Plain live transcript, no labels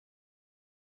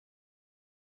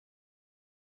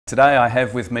Today I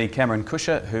have with me Cameron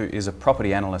Kusher, who is a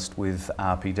property analyst with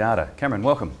RP Data. Cameron,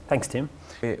 welcome. Thanks, Tim.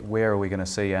 Where are we going to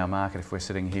see our market if we're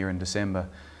sitting here in December?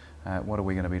 What are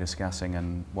we going to be discussing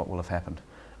and what will have happened?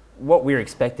 What we're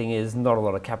expecting is not a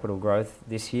lot of capital growth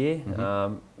this year.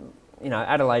 Mm-hmm.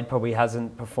 Adelaide probably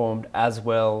hasn't performed as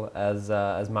well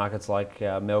as markets like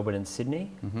Melbourne and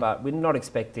Sydney, but we're not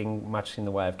expecting much in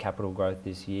the way of capital growth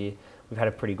this year. We've had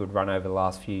a pretty good run over the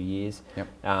last few years.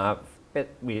 Yep. But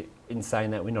in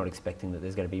saying that, we're not expecting that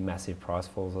there's going to be massive price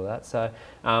falls or that. So,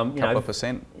 couple of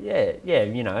percent.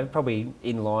 Yeah, probably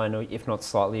in line, or if not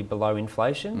slightly below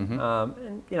inflation.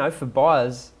 Mm-hmm. And for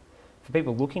buyers, for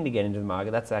people looking to get into the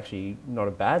market, that's actually not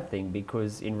a bad thing,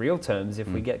 because in real terms, if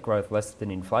we get growth less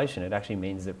than inflation, it actually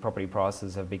means that property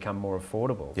prices have become more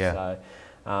affordable. Yeah.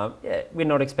 So, we're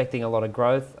not expecting a lot of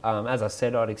growth. As I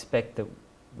said, I'd expect that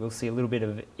we'll see a little bit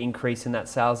of increase in that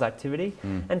sales activity.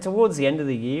 And towards the end of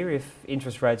the year, if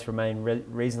interest rates remain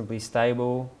reasonably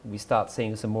stable, we start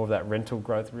seeing some more of that rental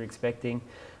growth we're expecting.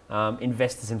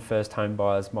 Investors and first home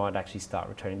buyers might actually start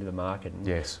returning to the market. And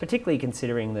yes. Particularly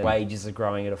considering that wages are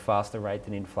growing at a faster rate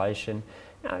than inflation.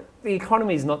 The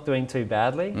economy is not doing too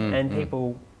badly, and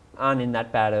people aren't in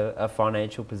that bad a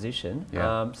financial position.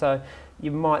 Yeah. So you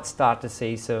might start to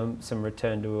see some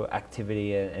return to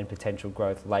activity and potential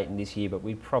growth late in this year, but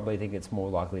we probably think it's more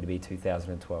likely to be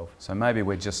 2012. So maybe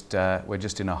we're just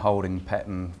in a holding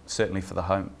pattern, certainly for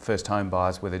the first home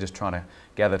buyers, where they're just trying to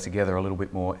gather together a little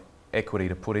bit more equity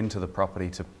to put into the property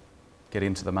to get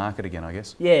into the market again, I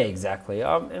guess. Yeah, exactly.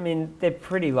 I mean, they're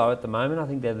pretty low at the moment. I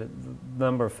think the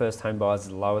number of first home buyers is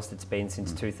the lowest it's been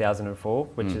since 2004,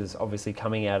 which is obviously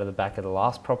coming out of the back of the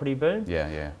last property boom.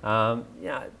 Yeah.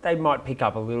 They might pick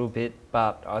up a little bit,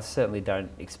 but I certainly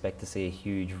don't expect to see a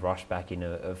huge rush back in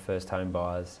of first home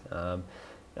buyers.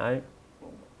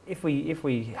 If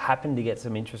we happen to get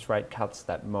some interest rate cuts,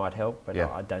 that might help, but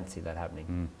I don't see that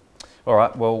happening. All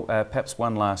right. Well, perhaps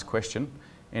one last question.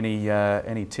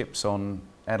 Any tips on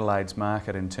Adelaide's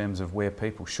market in terms of where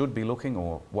people should be looking,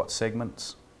 or what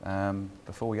segments,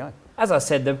 before we go? As I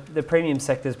said, the premium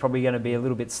sector is probably going to be a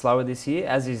little bit slower this year,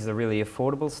 as is the really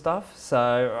affordable stuff.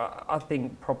 So I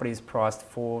think properties priced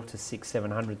 $400,000 to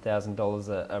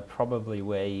 $700,000 are probably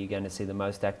where you're going to see the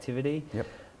most activity. Yep.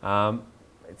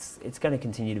 It's going to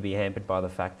continue to be hampered by the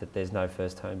fact that there's no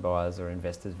first home buyers or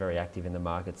investors very active in the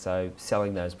market. So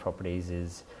selling those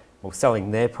properties selling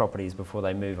their properties before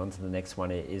they move on to the next one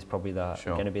is probably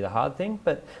going to be the hard thing,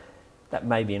 but that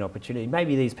may be an opportunity.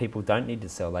 Maybe these people don't need to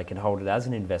sell; they can hold it as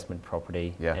an investment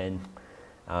property. Yeah. And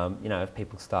if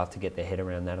people start to get their head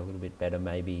around that a little bit better,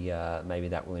 maybe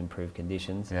that will improve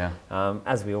conditions. Yeah.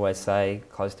 As we always say,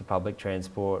 close to public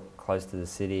transport, close to the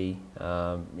city.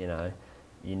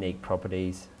 Unique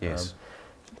properties. Yes.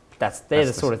 They're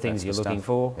the sort of things you're looking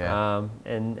for, yeah.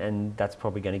 And that's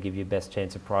probably going to give you best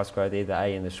chance of price growth, either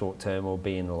A, in the short term, or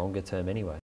B, in the longer term anyway.